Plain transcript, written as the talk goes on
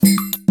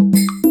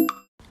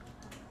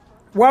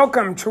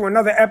Welcome to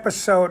another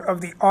episode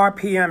of the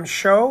RPM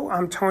Show.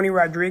 I'm Tony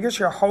Rodriguez,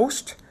 your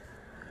host,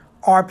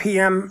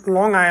 RPM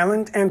Long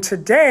Island. And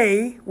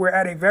today we're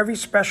at a very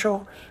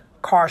special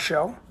car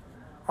show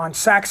on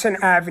Saxon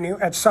Avenue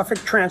at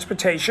Suffolk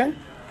Transportation.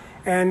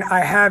 And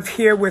I have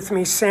here with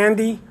me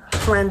Sandy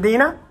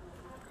Flandina,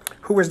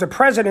 who is the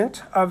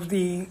president of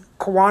the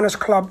Kiwanis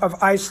Club of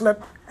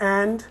Islips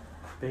and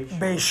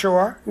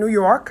Bayshore, New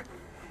York.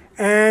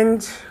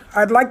 And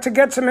I'd like to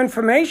get some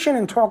information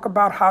and talk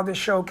about how this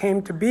show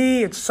came to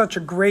be. It's such a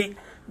great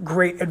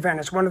event.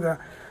 It's one of the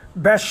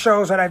best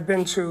shows that I've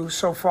been to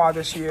so far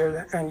this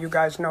year, and you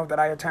guys know that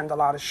I attend a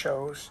lot of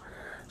shows.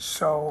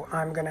 So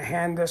I'm going to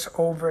hand this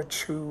over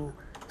to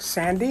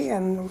Sandy.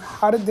 And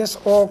how did this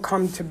all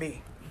come to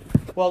be?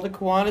 Well, the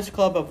Kiwanis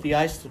Club of the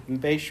Islips and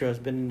Bayshore has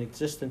been in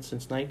existence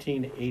since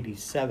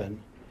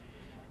 1987.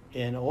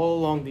 And all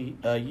along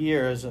the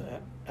years,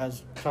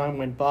 as time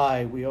went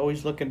by, we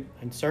always looking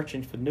and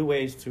searching for new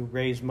ways to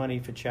raise money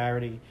for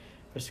charity,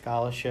 for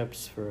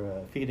scholarships,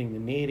 for feeding the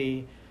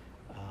needy,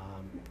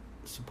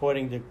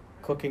 supporting the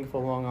Cooking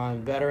for Long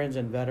Island veterans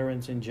and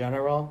veterans in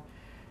general.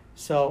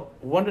 So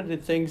one of the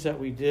things that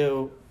we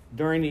do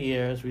during the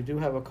years, we do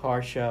have a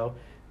car show,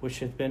 which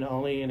has been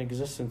only in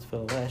existence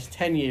for the last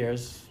 10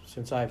 years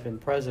since I've been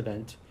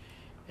president.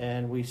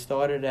 And we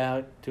started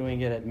out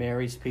doing it at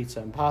Mary's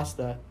Pizza and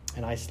Pasta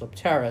in Islips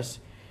Terrace,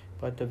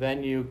 but the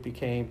venue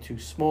became too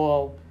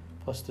small,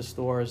 plus the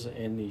stores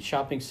in the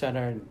shopping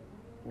center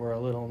were a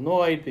little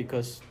annoyed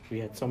because we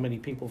had so many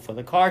people for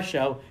the car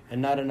show and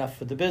not enough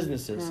for the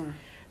businesses.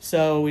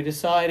 So we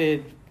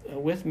decided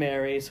with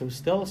Mary's, who's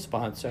still a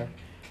sponsor,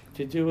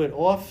 to do it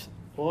off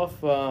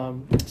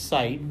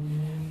site.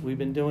 We've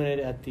been doing it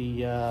at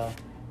the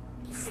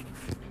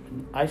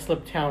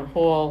Islips Town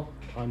Hall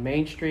on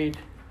Main Street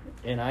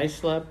in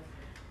Islips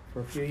for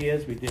a few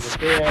years. We did it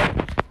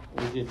there.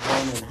 We did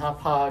one in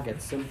Hop Hog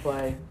at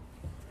Simplay.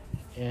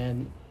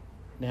 And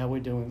now we're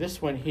doing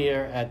this one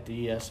here at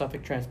the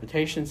Suffolk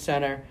Transportation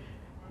Center,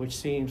 which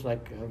seems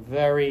like a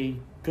very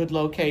good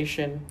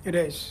location. It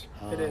is.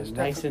 It is,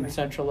 nice definitely. and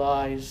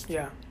centralized.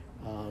 Yeah.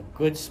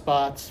 Good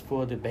spots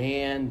for the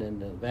band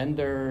and the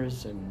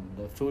vendors and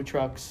the food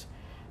trucks.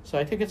 So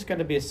I think it's going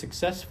to be a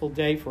successful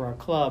day for our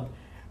club.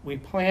 We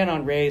plan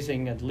on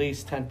raising at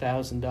least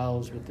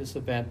 $10,000 with this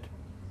event.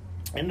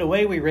 And the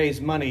way we raise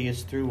money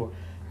is through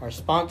our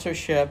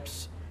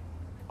sponsorships,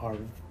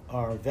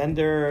 our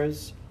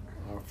vendors,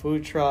 our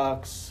food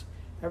trucks.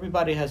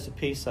 Everybody has a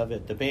piece of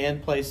it. The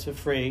band plays for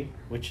free,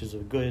 which is a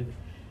good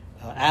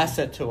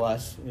asset to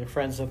us. They're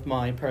friends of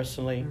mine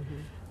personally.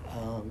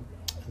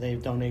 They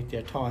donate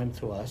their time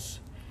to us.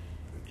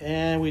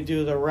 And we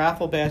do the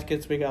raffle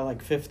baskets. We got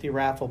like 50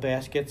 raffle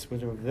baskets,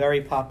 which are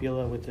very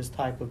popular with this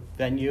type of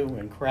venue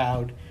and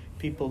crowd.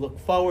 People look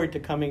forward to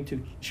coming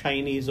to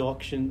Chinese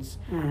auctions.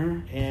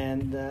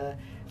 And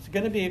it's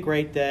going to be a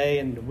great day,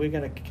 and we're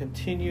going to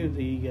continue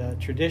the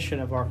tradition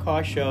of our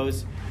car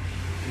shows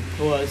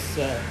because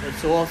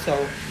it's also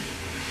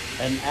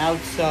an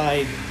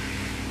outside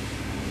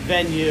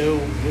venue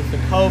with the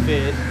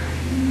COVID,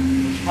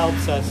 which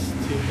helps us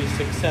to be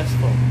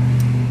successful.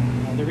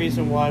 The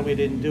reason why we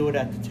didn't do it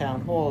at the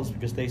town hall is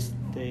because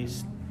they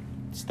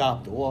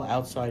stopped all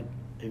outside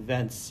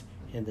events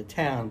in the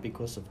town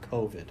because of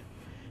COVID.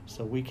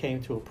 So we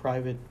came to a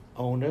private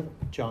owner,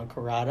 John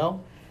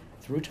Corrado,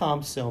 through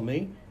Tom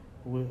Silmy,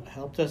 who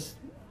helped us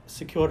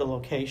secure the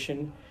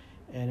location,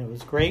 and it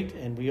was great.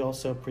 And we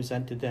also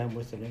presented them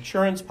with an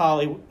insurance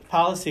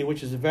policy,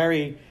 which is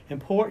very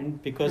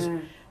important because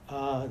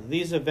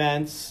these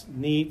events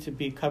need to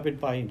be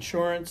covered by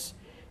insurance.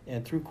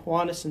 And through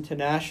Kiwanis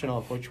International,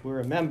 of which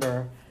we're a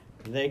member,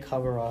 they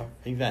cover our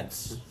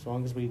events, as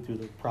long as we do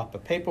the proper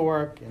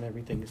paperwork and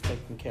everything is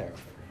taken care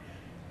of.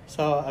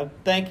 So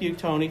thank you,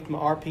 Tony, from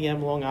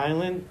RPM Long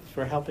Island,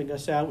 for helping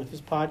us out with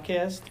this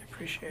podcast. I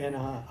appreciate it. And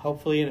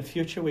hopefully in the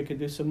future we could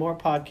do some more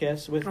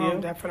podcasts with you.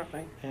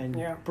 Definitely.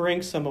 And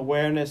bring some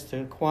awareness to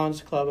the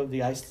Kiwanis Club of the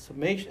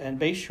Islips and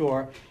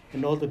Bayshore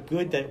and all the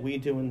good that we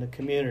do in the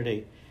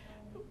community.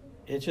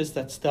 It's just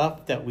that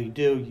stuff that we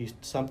do, you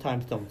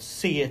sometimes don't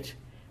see it,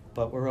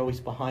 but we're always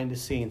behind the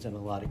scenes in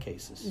a lot of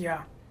cases.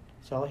 Yeah.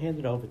 So I'll hand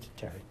it over to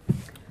Terry.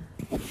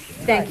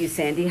 Thank you,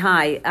 Sandy.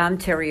 Hi, I'm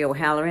Teresa O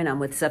Halloran. I'm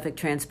with Suffolk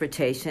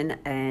Transportation,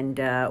 and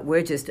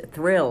we're just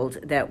thrilled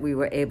that we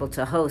were able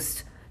to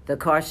host the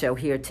car show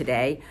here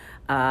today.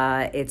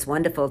 It's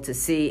wonderful to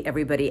see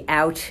everybody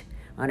out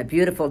on a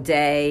beautiful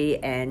day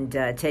and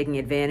taking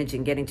advantage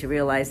and getting to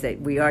realize that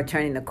we are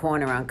turning the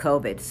corner on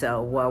COVID.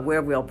 So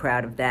we're real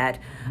proud of that.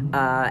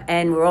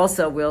 And we're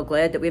also real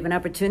glad that we have an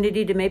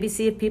opportunity to maybe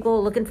see if people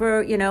are looking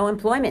for,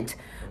 employment.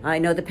 I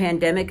know the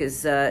pandemic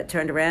has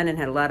turned around and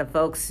had a lot of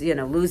folks,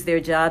 lose their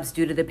jobs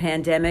due to the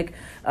pandemic.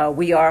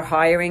 We are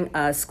hiring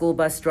school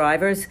bus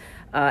drivers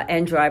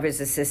and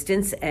driver's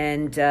assistants,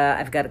 and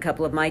I've got a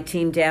couple of my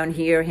team down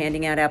here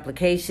handing out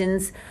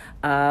applications.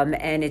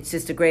 And it's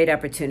just a great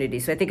opportunity.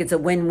 So I think it's a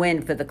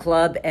win-win for the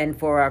club and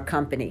for our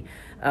company.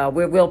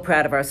 We're real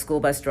proud of our school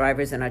bus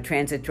drivers and our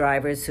transit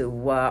drivers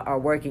who are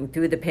working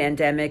through the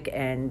pandemic.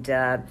 And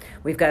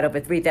we've got over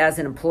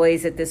 3,000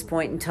 employees at this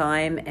point in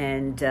time.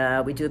 And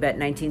we do about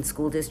 19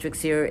 school districts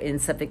here in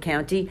Suffolk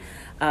County.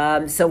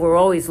 So we're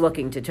always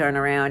looking to turn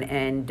around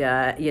and,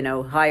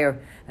 hire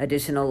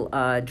additional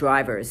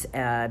drivers.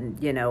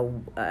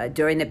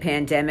 During the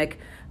pandemic,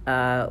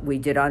 we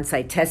did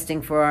on-site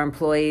testing for our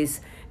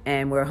employees.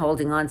 And we're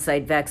holding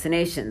on-site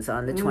vaccinations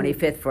on the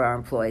 25th for our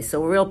employees. So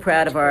we're real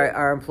proud of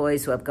our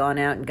employees who have gone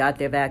out and got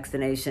their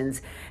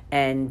vaccinations,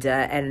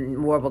 and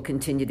more will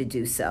continue to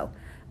do so.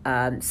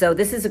 So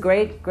this is a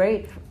great.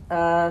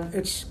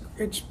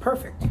 It's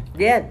perfect.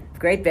 Yeah,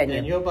 great venue.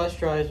 And your bus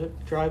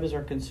drivers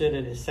are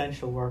considered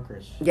essential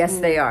workers. Yes,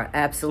 they are.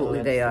 Absolutely,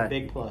 so they are. A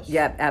big plus.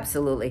 Yeah,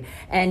 absolutely.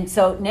 And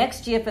so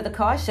next year for the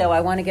car show, I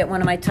want to get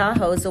one of my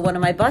Tahoes or one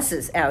of my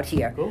buses out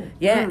here. Cool.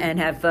 Yeah, and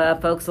have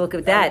folks look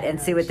at that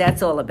and see what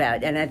that's all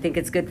about. And I think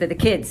it's good for the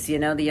kids.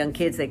 The young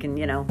kids, they can,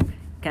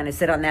 kind of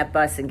sit on that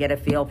bus and get a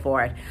feel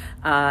for it.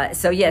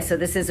 So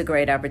this is a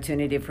great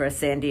opportunity for us,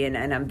 Sandy,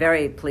 and I'm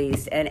very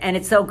pleased. And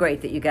it's so great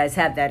that you guys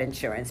have that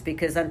insurance,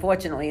 because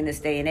unfortunately in this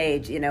day and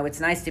age, it's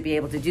nice to be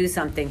able to do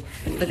something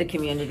for the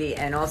community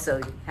and also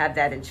have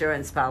that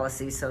insurance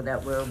policy so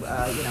that we're,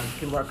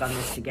 can work on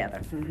this together.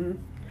 Mm-hmm.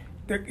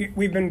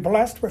 We've been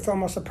blessed with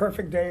almost a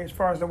perfect day as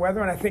far as the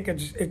weather, and I think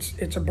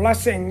it's a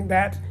blessing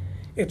that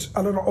it's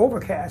a little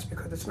overcast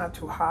because it's not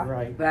too hot.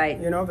 Right.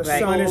 The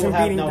sun isn't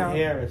beating down.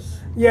 Hairs.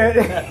 Yeah.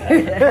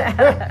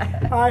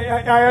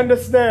 I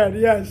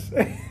understand, yes.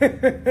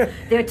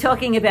 They're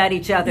talking about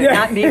each other,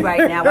 not me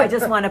right now. I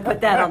just want to put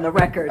that on the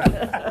record.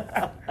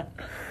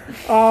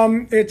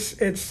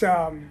 It's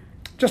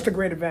just a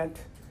great event.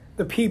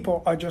 The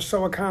people are just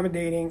so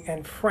accommodating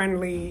and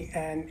friendly,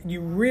 and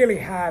you really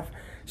have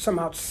some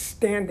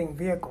outstanding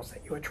vehicles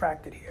that you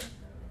attracted here.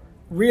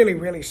 Really,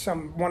 really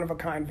some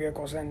one-of-a-kind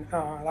vehicles. And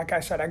like I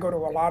said, I go to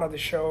a lot of the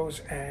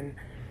shows, and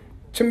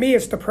to me,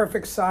 it's the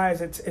perfect size.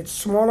 It's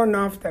small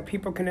enough that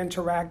people can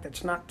interact.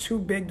 It's not too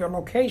big. The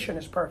location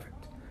is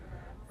perfect,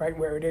 right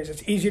where it is.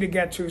 It's easy to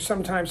get to.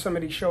 Sometimes some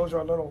of these shows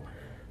are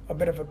a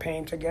bit of a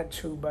pain to get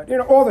to, but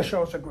all the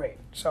shows are great.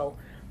 So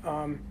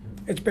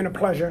it's been a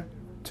pleasure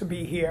to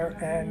be here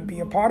and be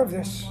a part of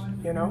this,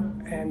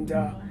 And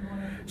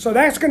so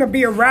that's going to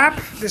be a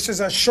wrap. This is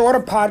a shorter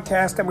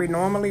podcast than we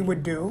normally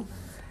would do.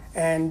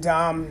 And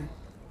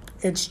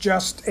it's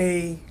just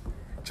a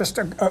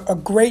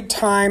great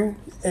time.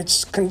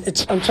 It's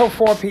until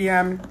 4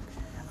 p.m.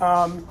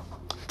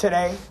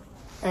 Today.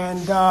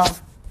 And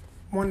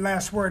one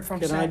last word from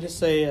Sandy. Can I just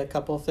say a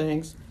couple of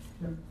things?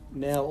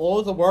 Now,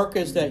 all the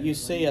workers that you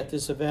see at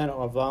this event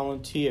are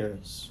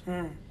volunteers.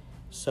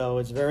 So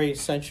it's very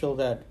essential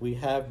that we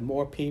have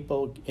more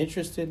people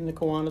interested in the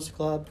Kiwanis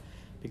Club,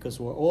 because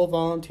we're all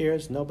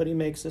volunteers. Nobody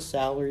makes a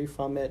salary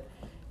from it.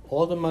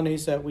 All the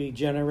monies that we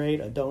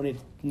generate are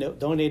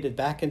donated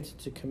back into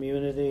the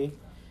community,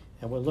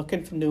 and we're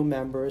looking for new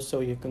members. So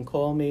you can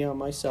call me on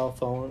my cell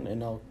phone,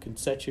 and I can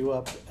set you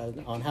up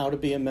on how to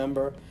be a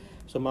member.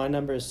 So my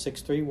number is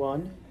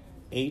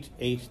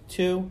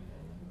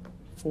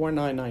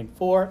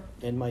 631-882-4994,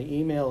 and my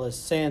email is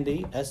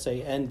Sandy,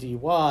 SANDY,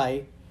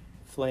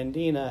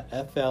 Flandina,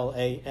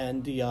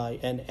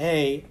 FLANDINA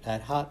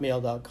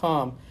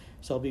 @hotmail.com.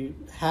 So I'll be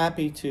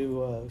happy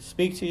to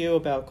speak to you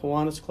about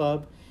Kiwanis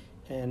Club.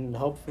 And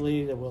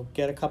hopefully we'll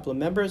get a couple of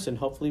members, and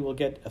hopefully we'll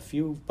get a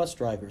few bus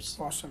drivers.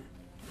 Awesome.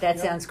 That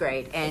sounds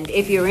great. And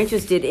if you're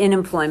interested in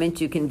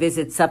employment, you can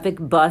visit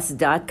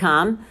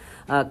SuffolkBus.com.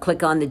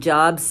 Click on the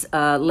jobs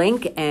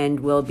link, and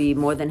we'll be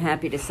more than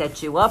happy to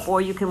set you up. Or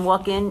you can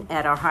walk in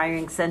at our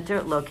hiring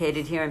center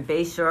located here in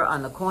Bayshore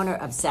on the corner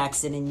of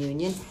Saxon and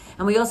Union.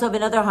 And we also have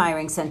another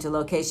hiring center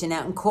location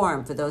out in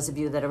Coram for those of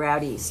you that are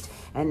out east.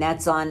 And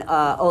that's on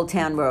Old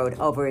Town Road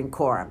over in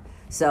Coram.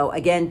 So,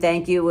 again,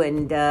 thank you,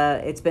 and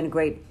it's been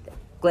glad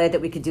that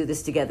we could do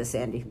this together,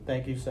 Sandy.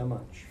 Thank you so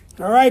much.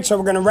 All right, so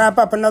we're going to wrap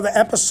up another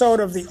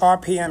episode of the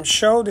RPM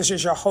show. This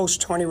is your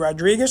host, Tony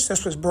Rodriguez.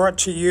 This was brought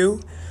to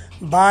you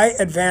by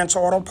Advance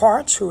Auto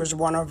Parts, who is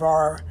one of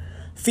our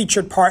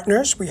featured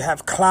partners. We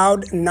have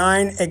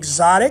Cloud9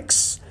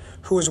 Exotics,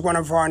 who is one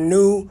of our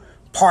new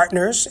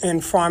partners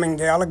in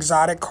Farmingdale,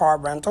 exotic car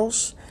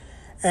rentals,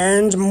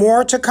 and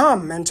more to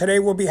come. And today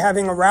we'll be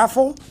having a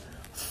raffle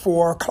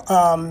for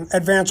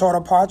Advance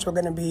Auto Parts. We're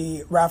going to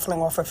be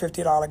raffling off a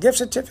 $50 gift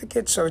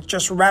certificate. So it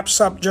just wraps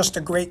up just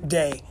a great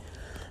day.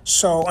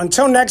 So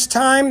until next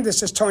time,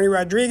 this is Tony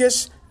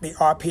Rodriguez, the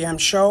RPM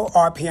show,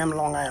 RPM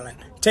Long Island.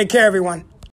 Take care, everyone.